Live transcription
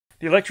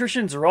The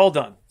electricians are all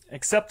done,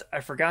 except I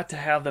forgot to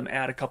have them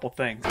add a couple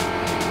things.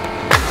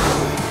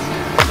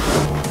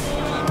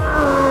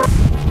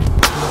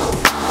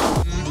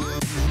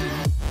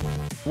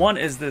 One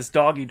is this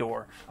doggy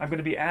door. I'm going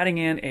to be adding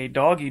in a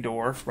doggy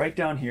door right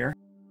down here.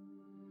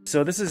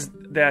 So this is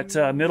that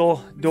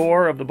middle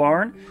door of the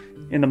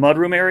barn in the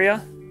mudroom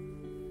area.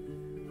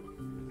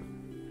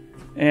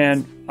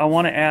 And I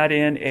want to add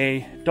in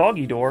a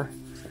doggy door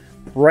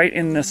right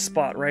in this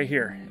spot right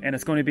here. And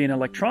it's going to be an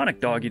electronic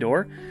doggy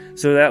door.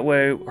 So that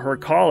way her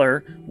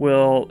collar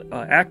will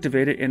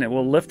activate it and it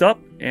will lift up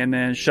and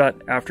then shut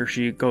after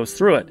she goes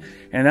through it.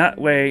 And that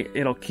way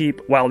it'll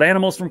keep wild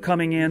animals from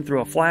coming in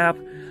through a flap.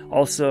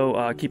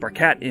 Also keep our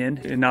cat in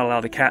and not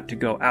allow the cat to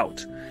go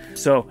out.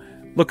 So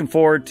looking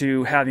forward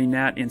to having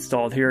that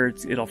installed here.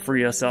 It'll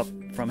free us up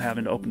from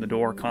having to open the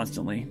door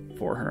constantly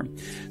for her.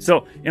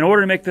 So in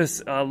order to make this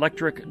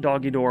electric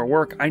doggy door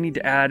work, I need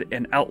to add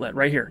an outlet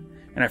right here.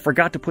 And I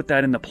forgot to put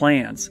that in the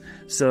plans.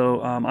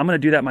 So I'm going to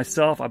do that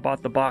myself. I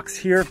bought the box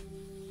here.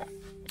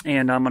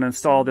 And I'm going to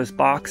install this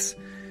box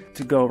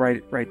to go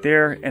right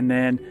there. And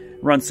then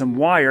run some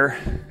wire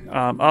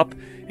up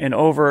and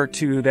over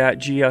to that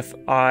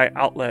GFI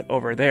outlet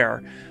over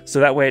there.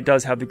 So that way it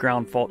does have the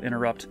ground fault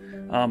interrupt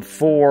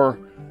for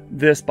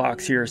this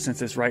box here,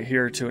 since it's right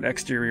here to an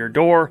exterior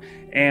door,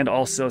 and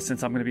also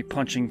since I'm going to be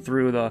punching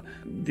through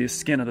the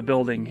skin of the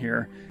building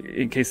here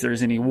in case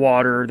there's any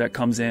water that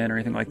comes in or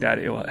anything like that.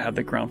 It will have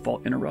the ground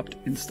fault interrupt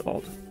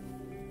installed.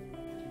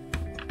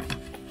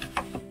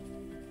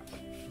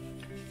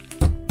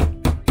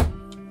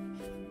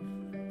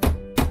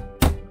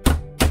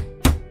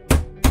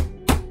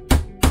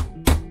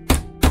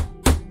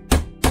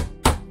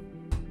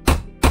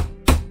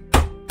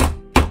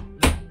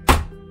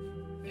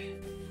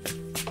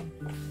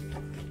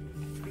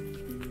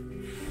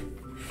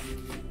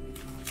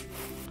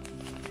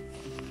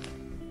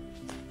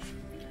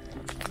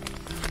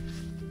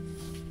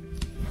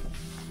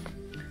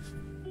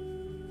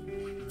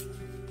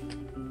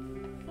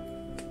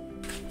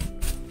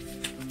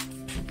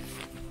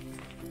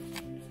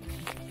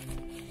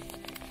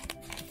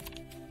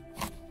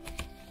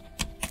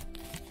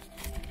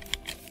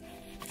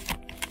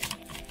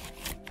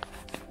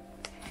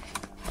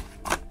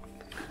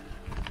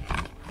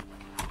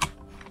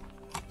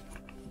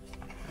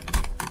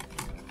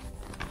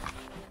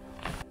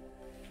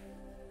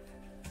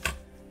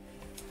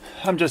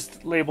 I'm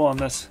just labeling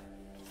this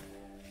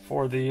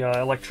for the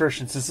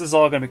electricians. This is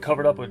all going to be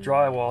covered up with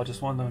drywall.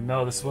 Just wanted them to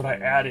know this is what I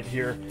added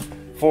here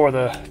for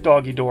the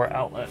doggy door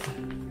outlet.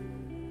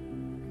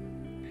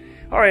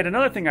 Alright,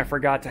 another thing I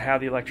forgot to have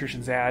the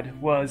electricians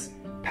add was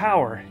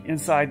power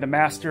inside the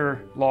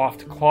master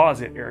loft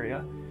closet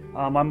area.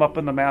 I'm up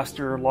in the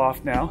master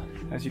loft now,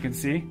 as you can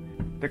see.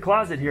 The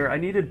closet here, I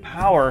needed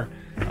power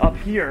up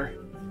here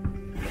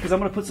because I'm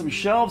going to put some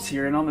shelves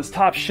here, and on this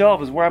top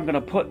shelf is where I'm going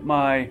to put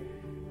my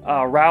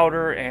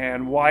router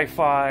and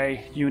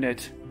Wi-Fi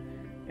unit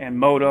and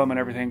modem and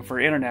everything for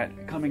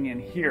internet coming in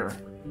here,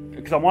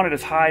 because I want it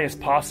as high as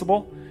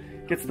possible.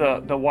 Gets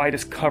the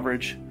widest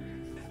coverage.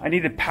 I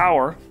needed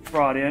power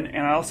brought in,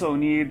 and I also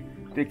need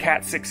the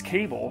Cat 6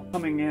 cable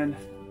coming in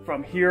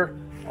from here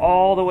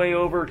all the way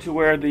over to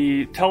where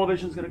the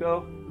television is going to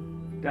go,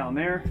 down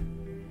there.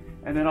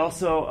 And then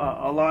also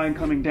a line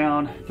coming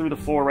down through the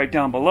floor right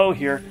down below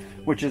here,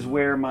 which is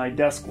where my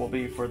desk will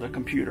be for the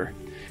computer.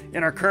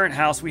 In our current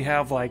house, we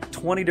have like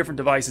 20 different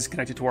devices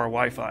connected to our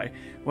Wi-Fi.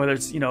 Whether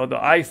it's, the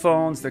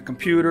iPhones, the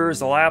computers,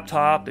 the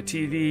laptop, the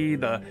TV,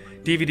 the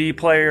DVD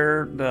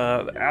player,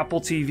 the Apple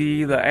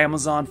TV, the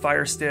Amazon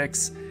Fire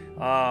Sticks,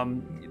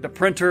 the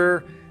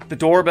printer, the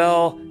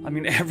doorbell. I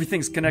mean,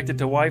 everything's connected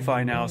to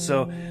Wi-Fi now.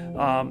 So,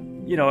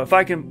 if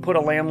I can put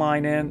a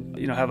landline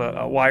in, have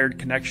a wired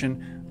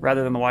connection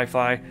rather than the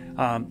Wi-Fi,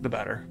 the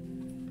better.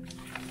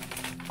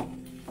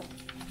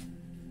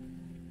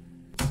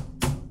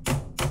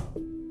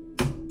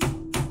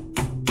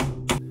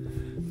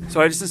 So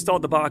I just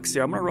installed the box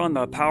here. I'm gonna run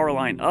the power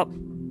line up.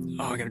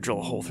 Oh, I gotta drill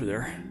a hole through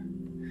there.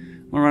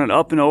 I'm gonna run it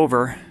up and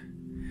over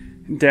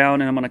and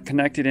down, and I'm gonna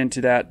connect it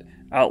into that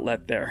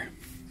outlet there.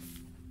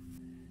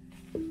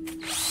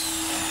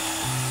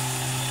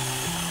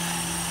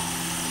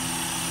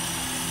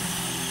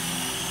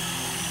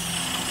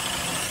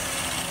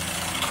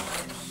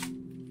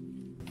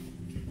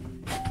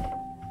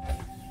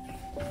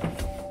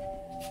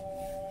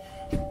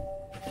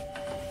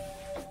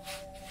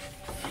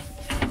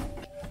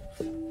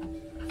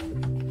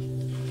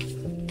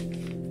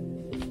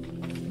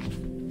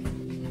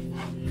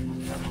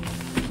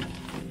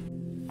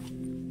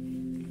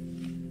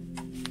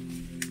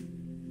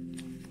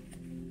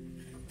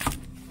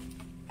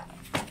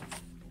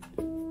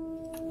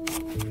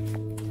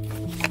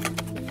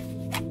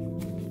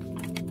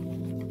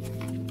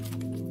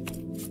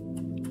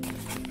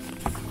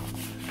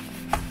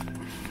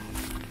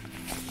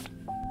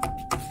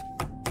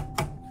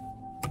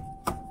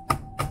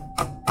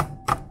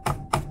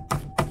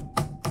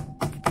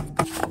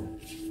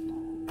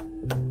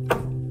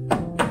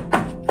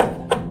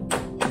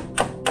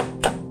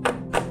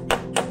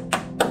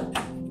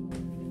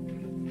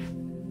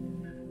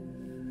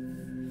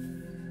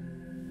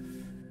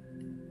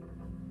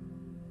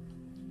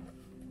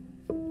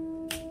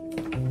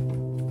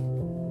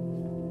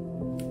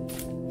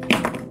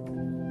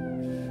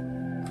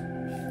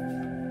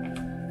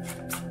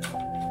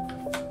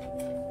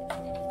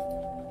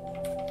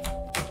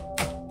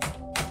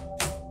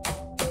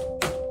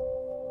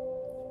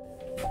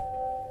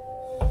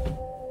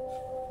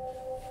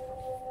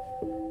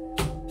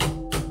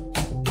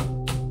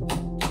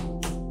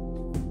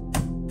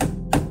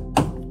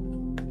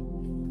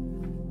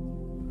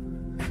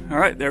 All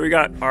right, there we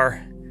got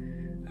our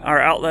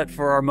outlet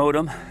for our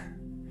modem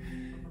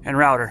and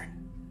router,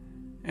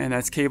 and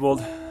that's cabled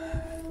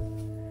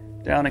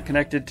down and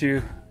connected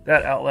to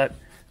that outlet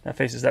that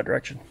faces that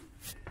direction.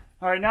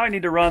 All right, now I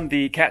need to run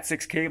the Cat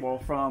 6 cable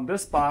from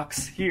this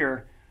box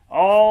here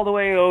all the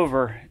way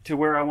over to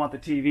where I want the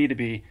TV to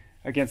be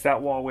against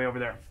that wall way over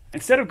there.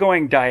 Instead of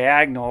going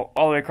diagonal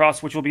all the way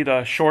across, which will be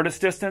the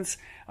shortest distance,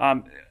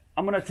 I'm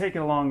going to take it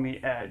along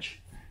the edge,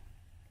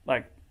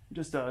 like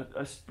just a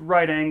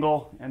right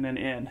angle and then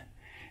in.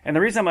 And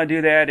the reason I'm going to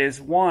do that is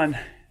a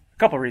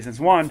couple of reasons.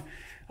 One,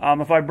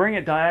 if I bring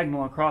it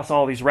diagonal across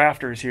all these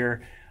rafters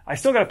here, I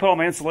still got to put all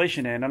my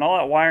insulation in, and all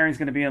that wiring is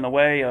going to be in the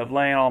way of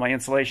laying all my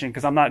insulation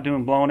because I'm not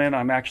doing blown in.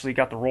 I'm actually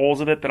got the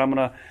rolls of it that I'm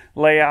going to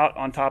lay out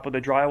on top of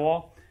the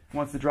drywall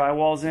once the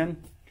drywall's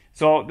in.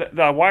 So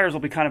the wires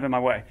will be kind of in my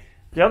way.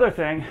 The other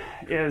thing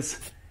is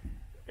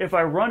if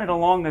I run it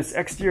along this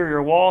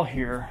exterior wall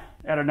here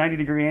at a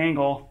 90-degree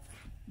angle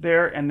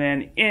there and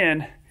then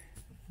in,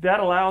 that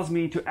allows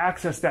me to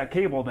access that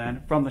cable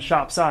then from the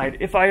shop side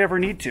if I ever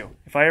need to.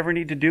 If I ever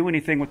need to do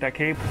anything with that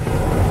cable.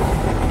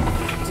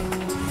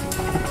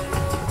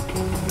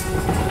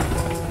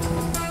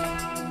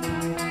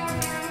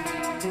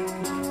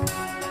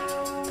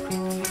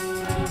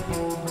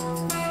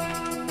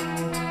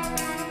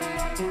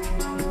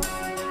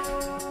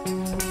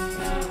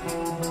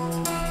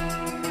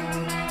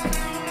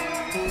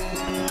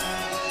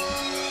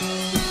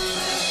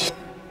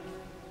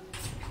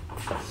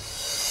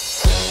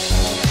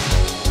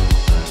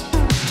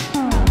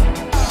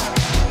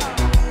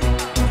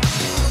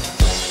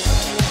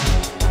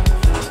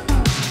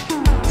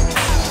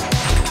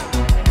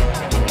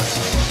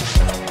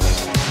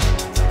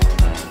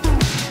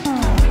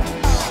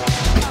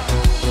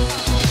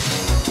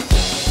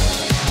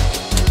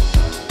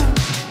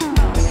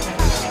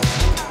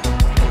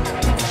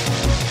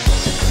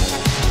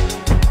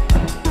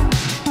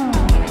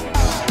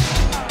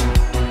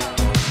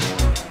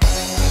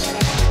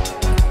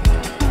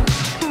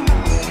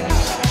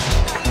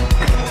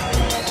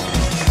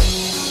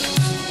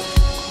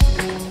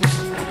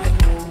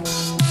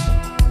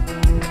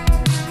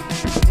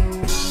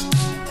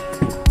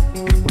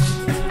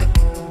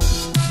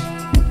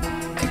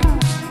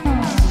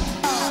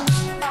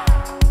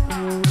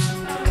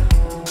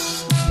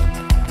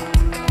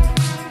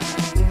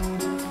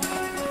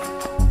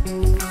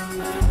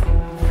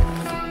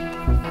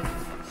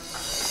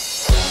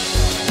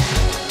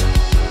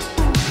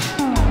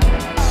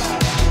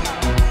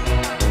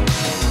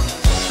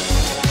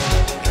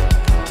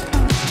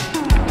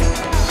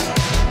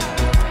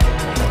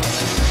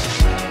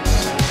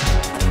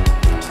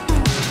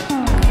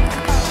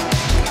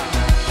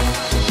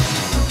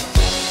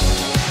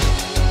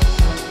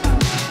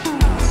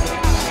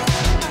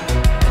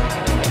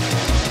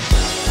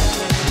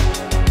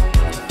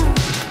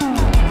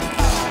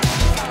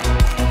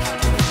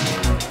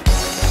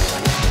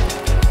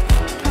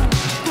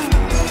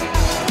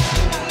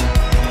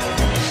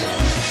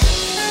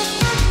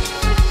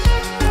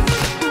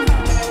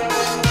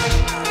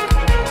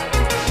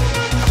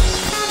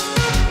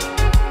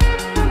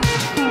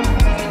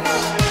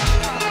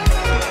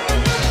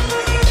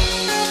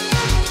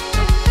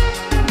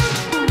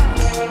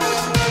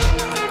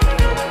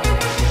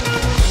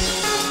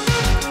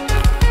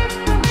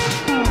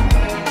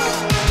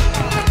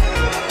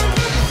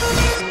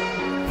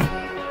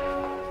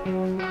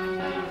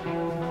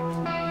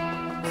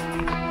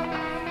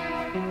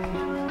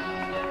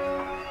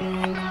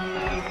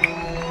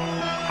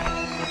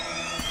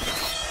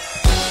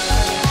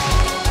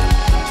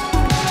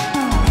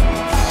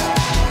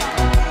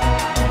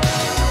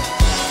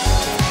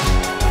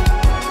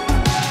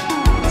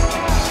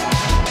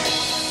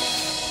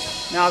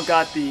 Now I've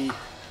got the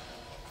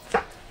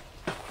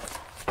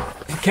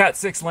Cat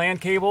 6 LAN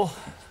cable,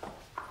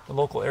 the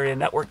local area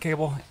network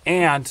cable,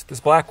 and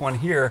this black one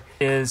here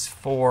is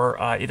for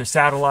either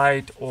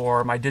satellite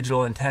or my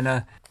digital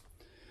antenna.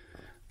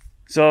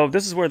 So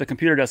this is where the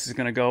computer desk is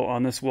going to go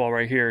on this wall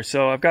right here.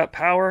 So I've got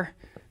power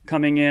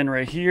coming in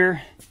right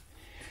here,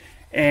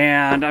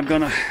 and I'm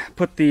going to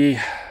put the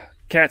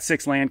Cat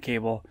 6 LAN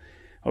cable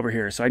over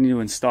here. So I need to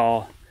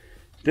install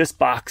this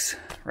box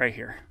right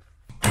here.